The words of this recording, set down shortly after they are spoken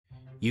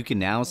You can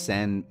now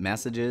send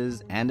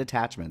messages and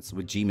attachments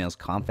with Gmail's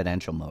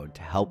confidential mode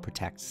to help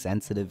protect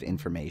sensitive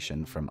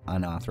information from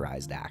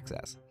unauthorized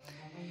access.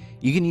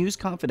 You can use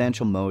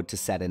confidential mode to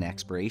set an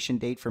expiration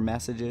date for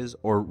messages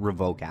or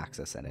revoke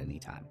access at any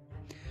time.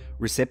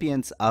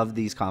 Recipients of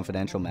these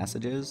confidential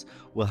messages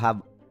will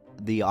have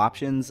the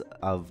options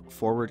of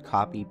forward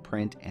copy,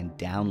 print, and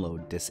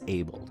download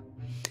disabled.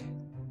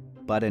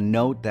 But a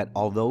note that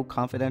although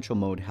confidential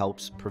mode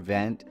helps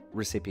prevent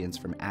recipients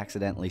from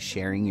accidentally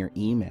sharing your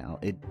email,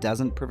 it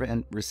doesn't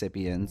prevent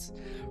recipients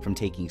from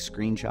taking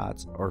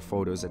screenshots or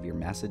photos of your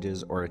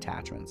messages or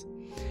attachments.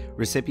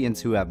 Recipients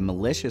who have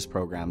malicious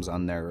programs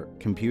on their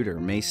computer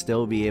may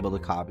still be able to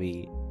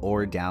copy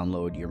or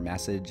download your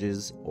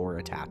messages or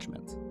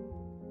attachments.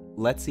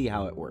 Let's see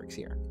how it works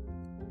here.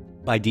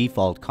 By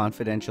default,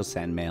 confidential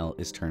send mail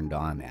is turned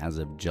on as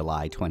of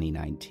July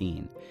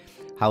 2019.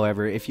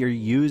 However, if you're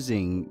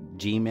using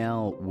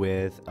Gmail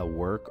with a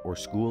work or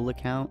school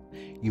account,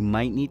 you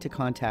might need to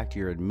contact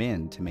your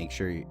admin to make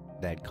sure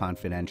that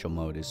confidential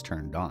mode is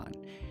turned on.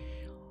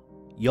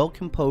 You'll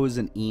compose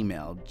an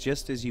email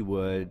just as you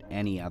would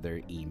any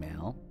other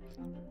email,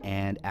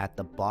 and at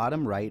the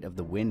bottom right of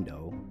the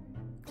window,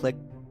 click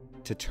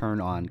to turn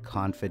on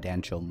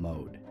confidential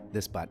mode,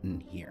 this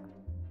button here.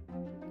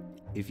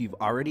 If you've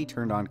already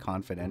turned on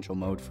confidential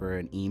mode for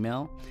an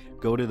email,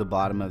 go to the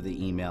bottom of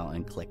the email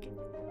and click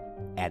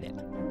Edit.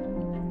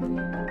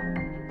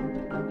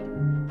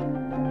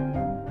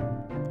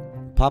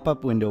 A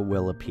pop-up window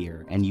will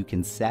appear and you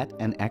can set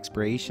an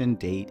expiration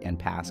date and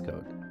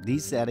passcode.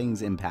 These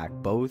settings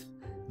impact both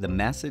the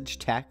message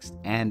text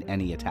and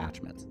any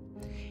attachments.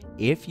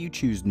 If you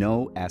choose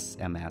no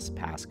SMS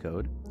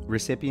passcode,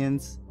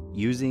 recipients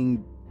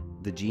using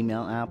the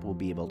Gmail app will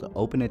be able to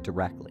open it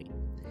directly.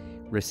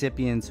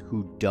 Recipients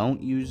who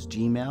don't use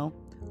Gmail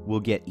will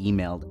get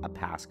emailed a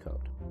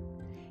passcode.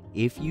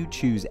 If you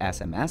choose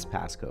SMS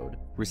passcode,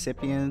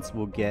 recipients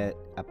will get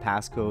a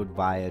passcode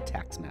via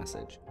text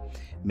message.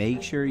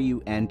 Make sure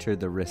you enter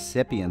the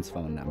recipient's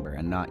phone number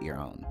and not your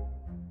own.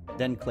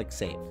 Then click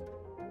Save.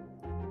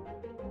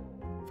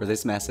 For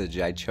this message,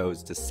 I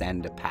chose to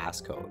send a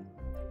passcode.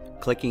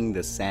 Clicking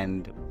the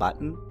Send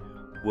button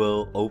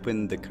will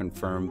open the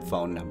confirmed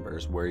phone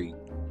numbers, where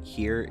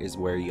here is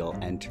where you'll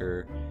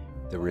enter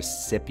the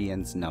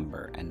recipient's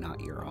number and not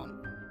your own.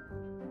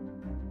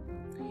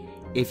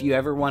 If you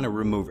ever want to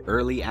remove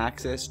early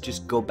access,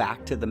 just go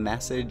back to the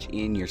message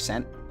in your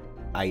sent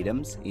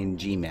items in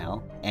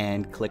Gmail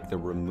and click the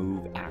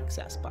Remove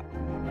Access button.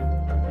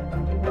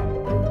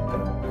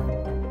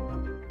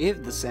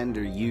 If the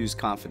sender used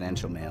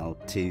confidential mail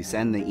to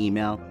send the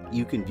email,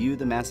 you can view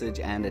the message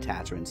and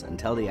attachments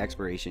until the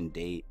expiration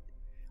date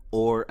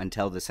or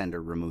until the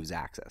sender removes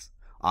access.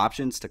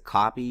 Options to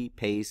copy,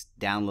 paste,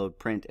 download,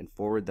 print, and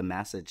forward the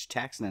message,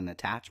 text, and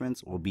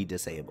attachments will be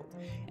disabled,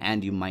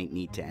 and you might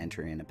need to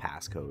enter in a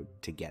passcode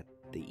to get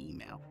the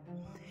email.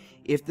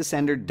 If the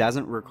sender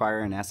doesn't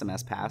require an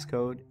SMS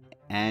passcode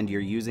and you're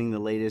using the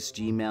latest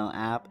Gmail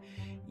app,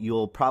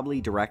 you'll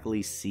probably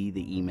directly see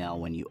the email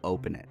when you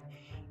open it.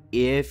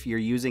 If you're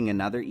using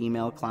another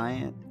email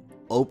client,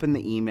 open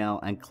the email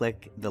and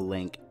click the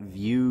link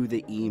View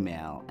the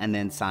Email, and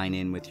then sign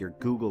in with your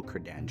Google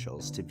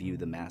credentials to view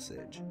the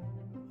message.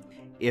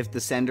 If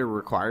the sender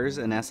requires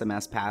an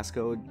SMS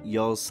passcode,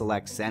 you'll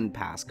select Send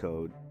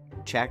Passcode,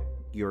 check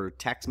your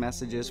text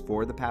messages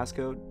for the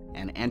passcode,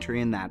 and enter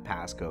in that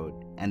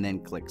passcode, and then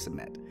click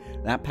Submit.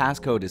 That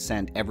passcode is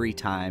sent every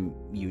time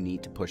you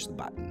need to push the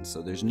button,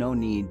 so there's no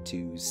need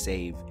to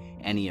save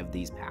any of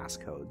these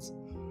passcodes.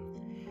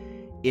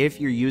 If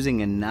you're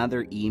using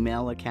another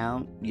email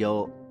account,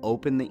 you'll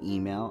open the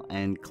email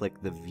and click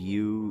the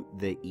View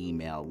the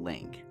Email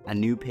link. A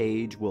new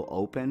page will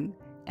open,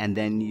 and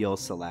then you'll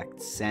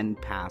select Send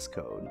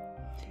Passcode.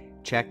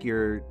 Check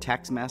your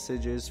text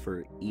messages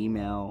for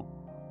email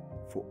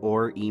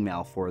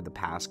for the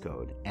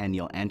passcode, and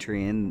you'll enter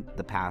in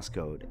the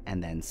passcode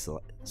and then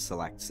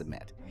select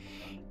Submit.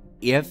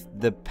 If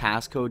the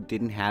passcode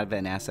didn't have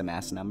an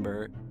SMS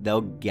number,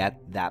 they'll get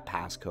that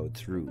passcode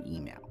through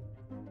email.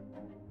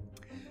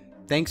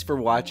 Thanks for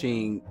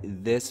watching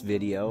this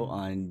video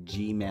on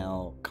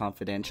Gmail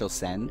Confidential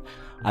Send.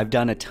 I've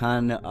done a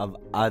ton of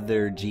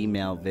other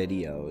Gmail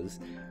videos.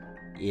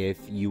 If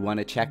you want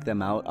to check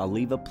them out, I'll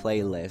leave a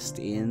playlist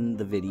in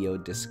the video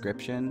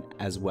description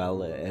as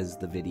well as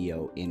the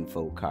video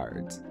info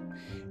cards.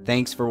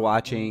 Thanks for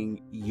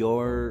watching.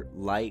 Your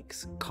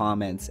likes,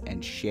 comments,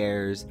 and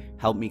shares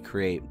help me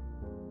create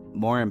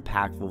more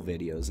impactful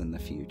videos in the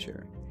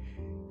future.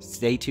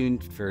 Stay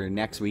tuned for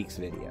next week's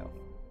video.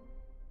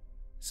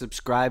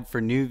 Subscribe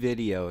for new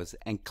videos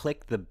and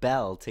click the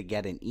bell to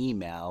get an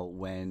email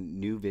when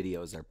new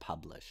videos are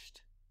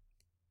published.